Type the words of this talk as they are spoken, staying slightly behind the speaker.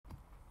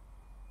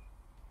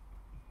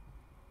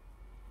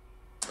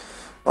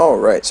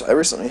Alright, so I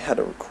recently had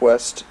a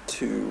request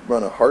to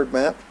run a hard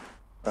map,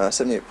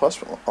 78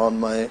 plus on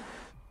my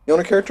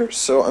Mjolner character,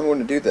 so I'm going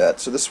to do that.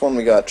 So this one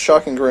we got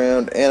Shocking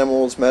Ground,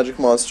 Animals, Magic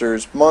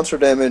Monsters, Monster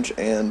Damage,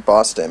 and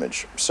Boss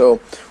Damage. So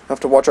we have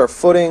to watch our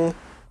footing,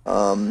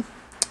 and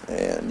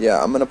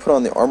yeah, I'm going to put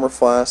on the Armor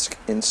Flask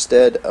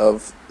instead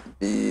of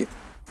the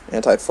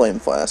Anti-Flame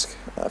Flask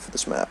for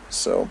this map.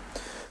 So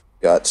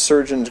we got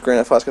Surgeon's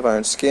Granite Flask of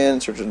Iron Skin,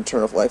 Surgeon's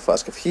Eternal Life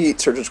Flask of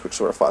Heat, Surgeon's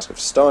Quicksilver Flask of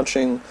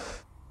Staunching,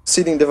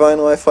 Seething Divine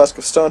Life Flask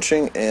of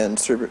Staunching, and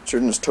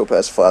Surgeon's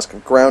Topaz Flask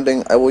of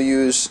Grounding. I will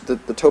use the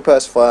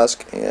Topaz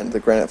Flask and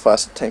the Granite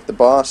Flask to tank the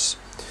boss.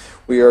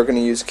 We are going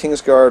to use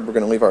Kingsguard. We're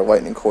going to leave our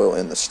Lightning Coil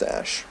in the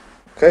stash.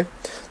 Okay?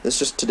 This is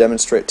just to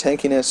demonstrate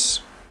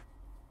tankiness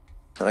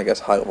and I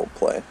guess high-level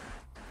play.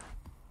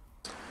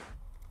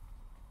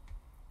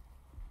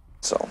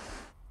 So,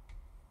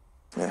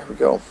 there we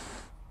go.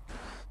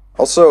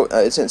 Also,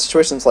 it's in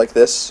situations like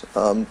this,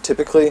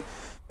 typically,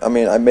 I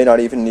mean, I may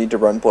not even need to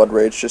run Blood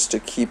Rage just to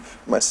keep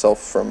myself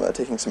from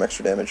taking some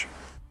extra damage.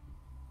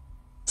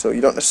 So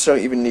you don't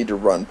necessarily even need to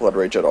run Blood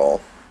Rage at all.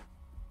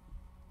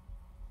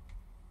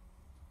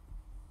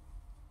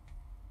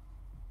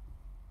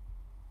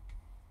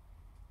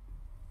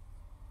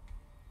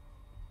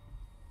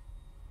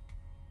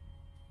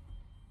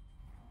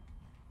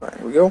 Alright,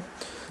 here we go.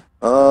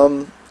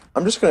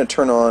 I'm just going to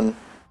turn on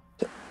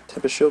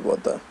Tempest Shield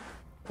Blood, though.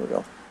 Here we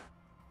go.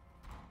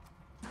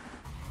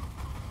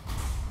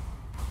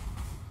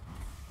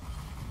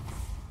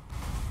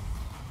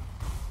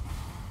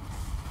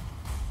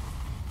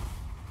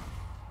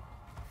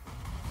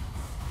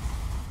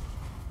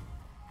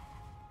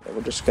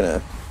 We're just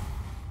gonna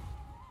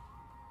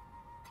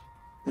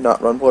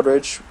not run Blood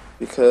Rage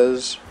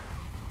because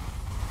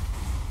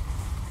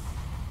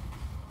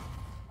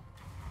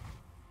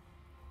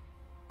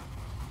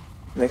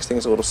it makes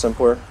things a little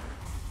simpler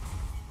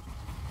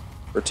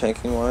for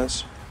tanking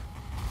wise.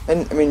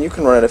 And I mean, you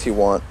can run it if you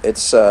want.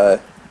 It's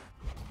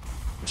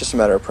just a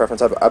matter of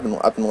preference. I've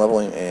been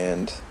leveling,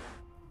 and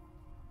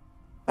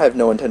I have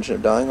no intention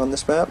of dying on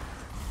this map.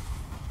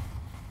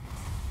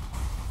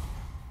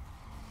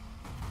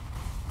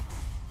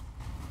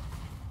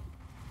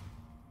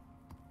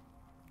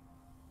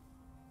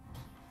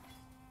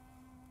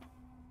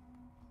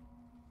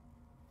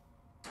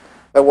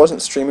 If I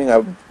wasn't streaming,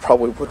 I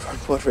probably would run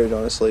Blood Rage,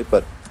 honestly,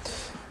 but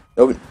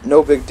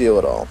no big deal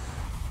at all.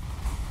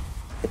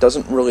 It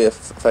doesn't really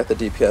affect the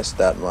DPS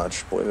that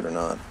much, believe it or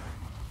not.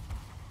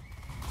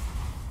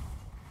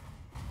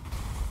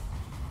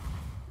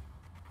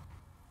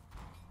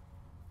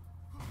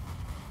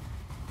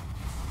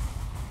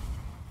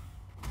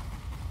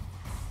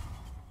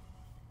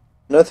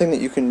 Another thing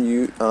that you can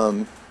use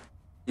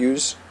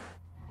if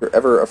you're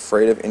ever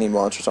afraid of any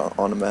monsters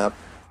on a map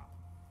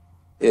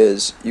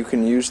is you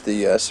can use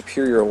the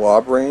superior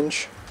lob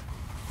range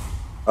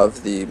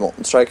of the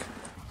Molten Strike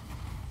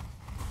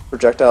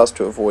projectiles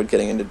to avoid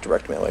getting into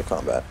direct melee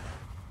combat.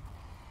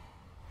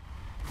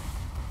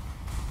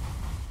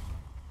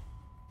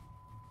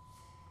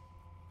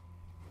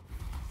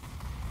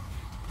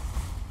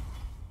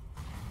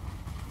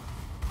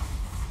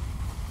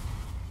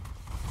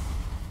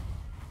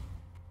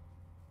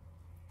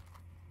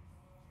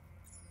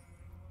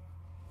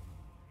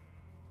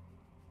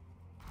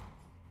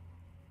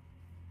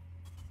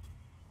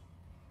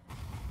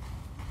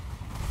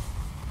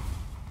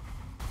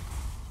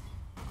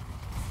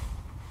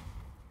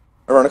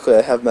 Ironically,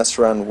 I have messed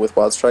around with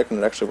Wild Strike, and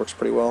it actually works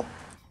pretty well.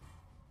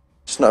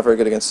 Just not very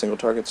good against single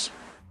targets.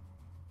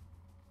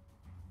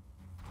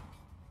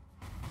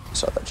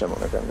 Saw that gem on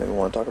there, maybe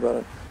want to talk about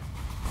it.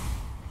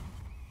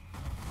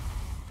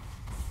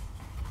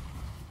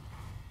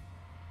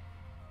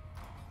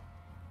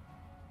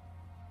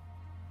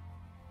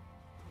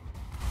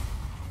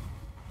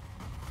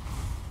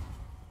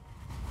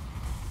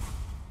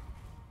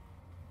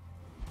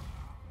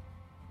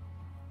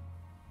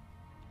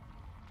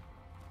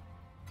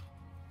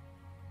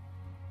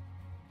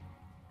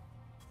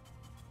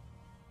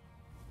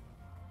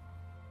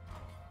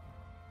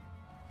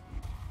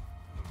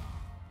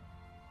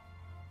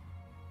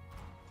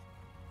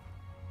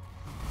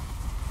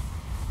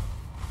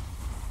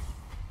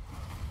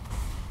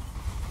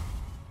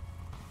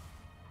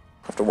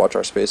 Have to watch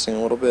our spacing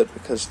a little bit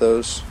because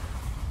those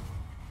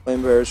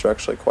flame bearers are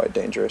actually quite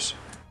dangerous.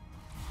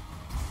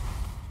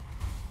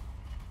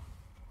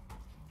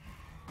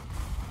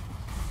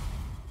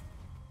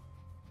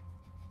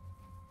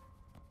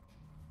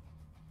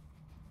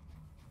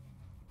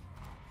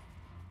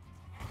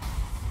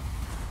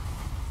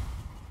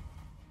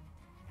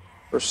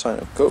 First sign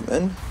of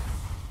Goatman.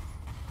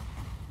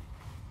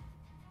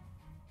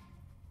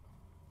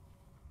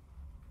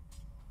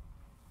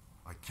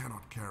 I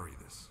cannot carry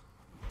this.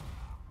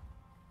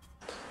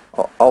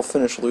 I'll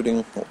finish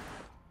looting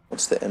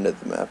once the end of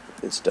the map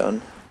is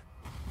done.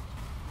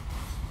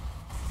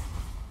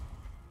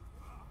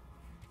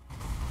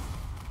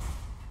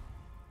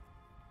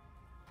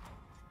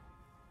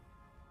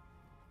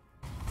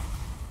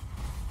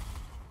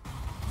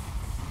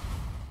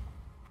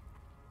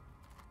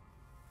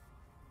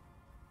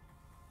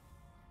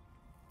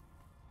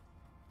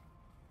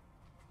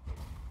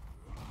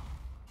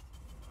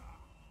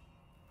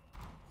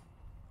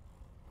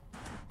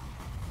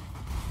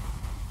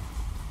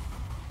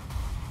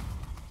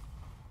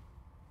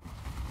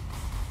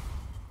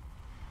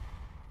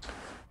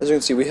 As you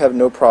can see, we have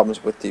no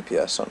problems with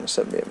DPS on the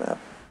 78 map.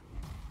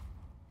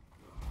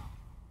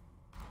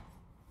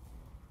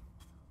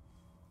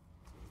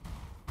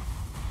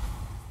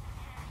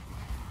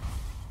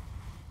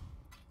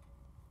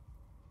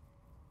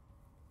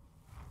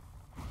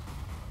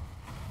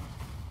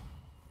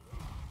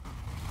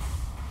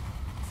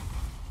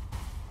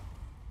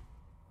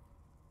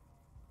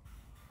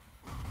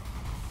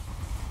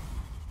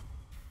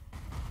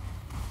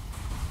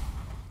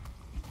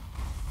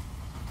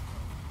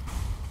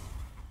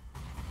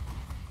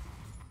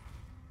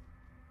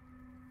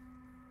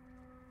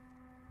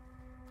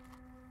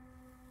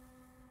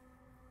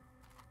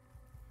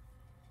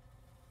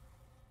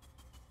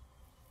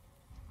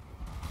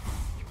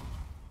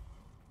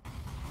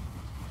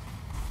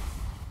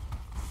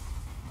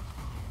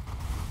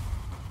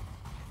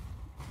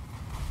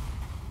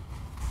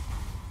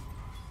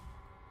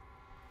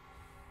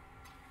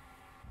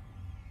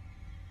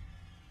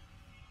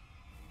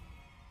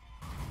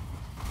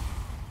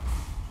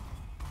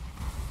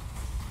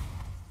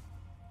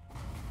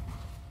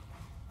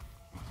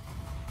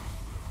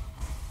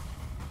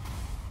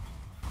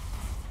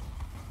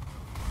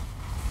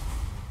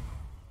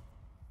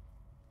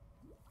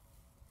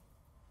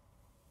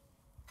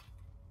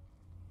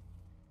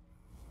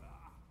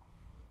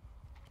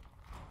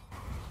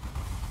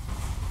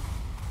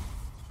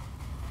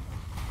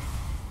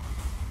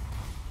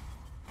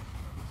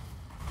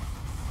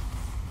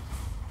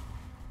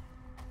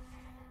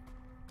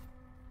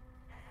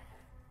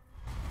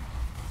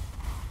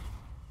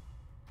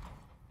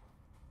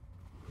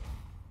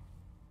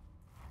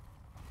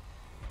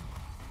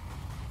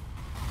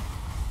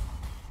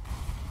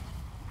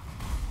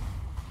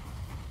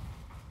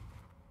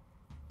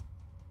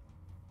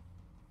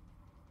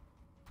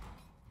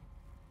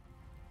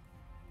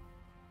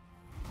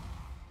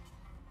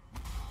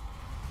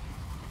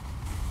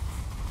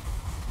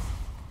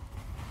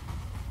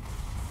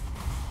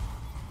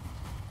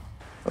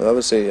 Well, that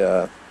was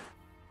a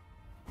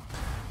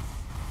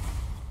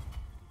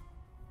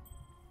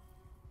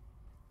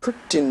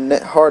pretty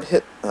hard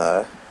hit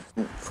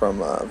from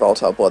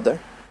Volatile Blood there,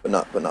 but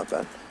not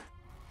bad.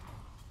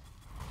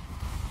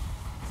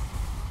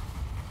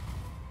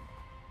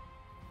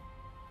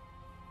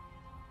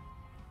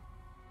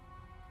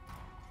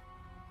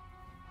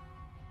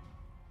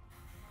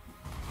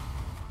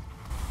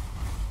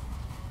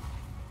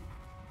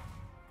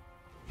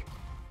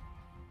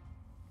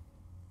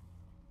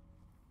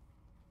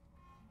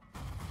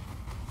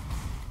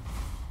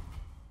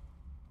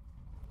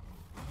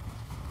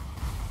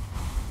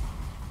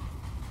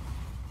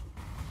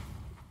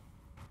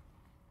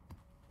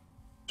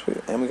 Sweet,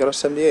 and we got a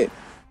 78.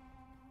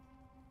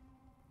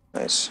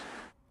 Nice.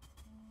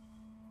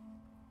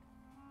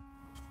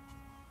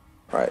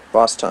 Alright,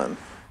 boss time.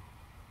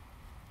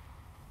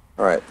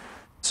 Alright,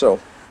 so,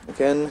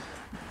 again,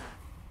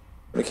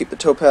 I'm going to keep the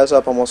topaz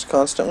up almost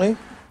constantly.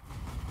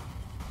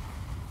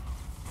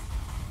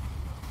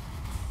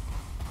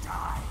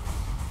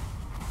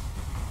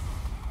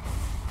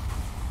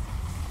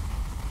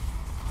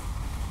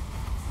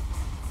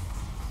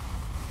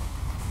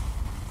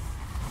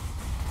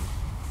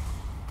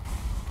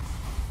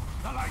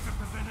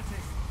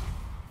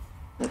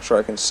 Make sure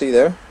I can see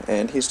there,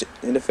 and he's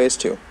into phase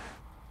 2.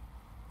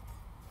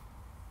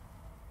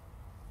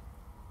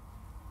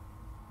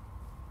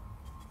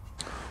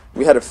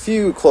 We had a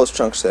few close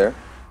chunks there,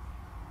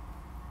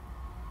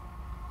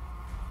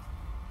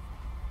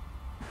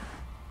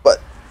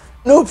 but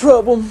no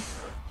problem.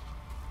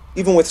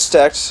 Even with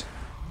stacked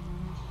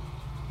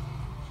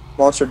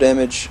monster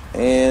damage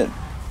and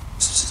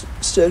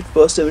stacked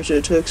boss damage and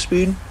attack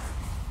speed.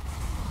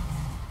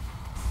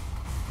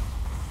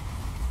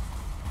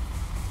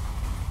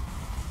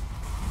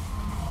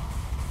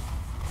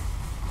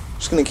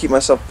 Just gonna keep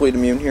myself bleed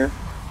immune here.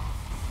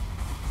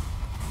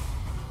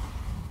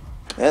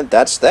 And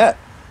that's that.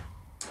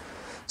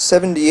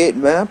 78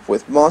 map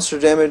with monster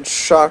damage,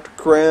 shocked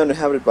ground,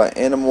 inhabited by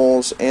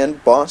animals,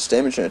 and boss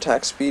damage and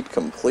attack speed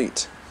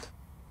complete.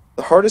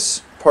 The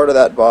hardest part of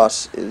that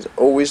boss is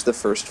always the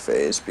first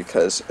phase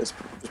because it's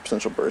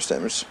potential burst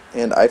damage,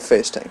 and I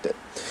face tanked it.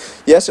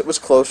 Yes, it was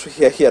close.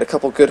 He had a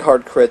couple good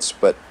hard crits,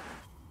 but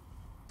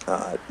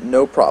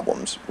no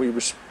problems. We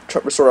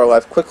restored our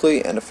life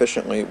quickly and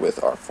efficiently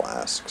with our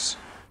flasks.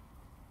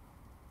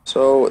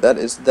 So that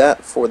is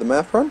that for the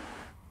map run.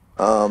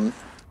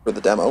 For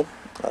the demo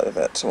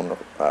that someone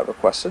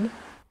requested.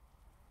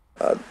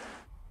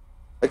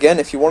 Again,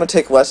 if you want to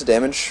take less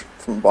damage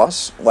from a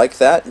boss like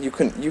that, you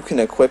can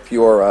equip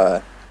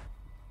your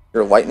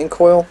lightning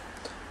coil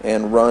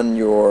and run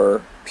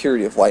your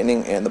Purity of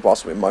Lightning, and the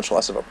boss will be much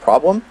less of a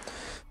problem.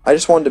 I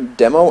just wanted to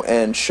demo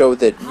and show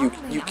that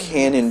you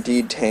can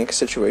indeed tank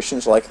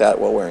situations like that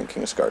while wearing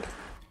King's Guard.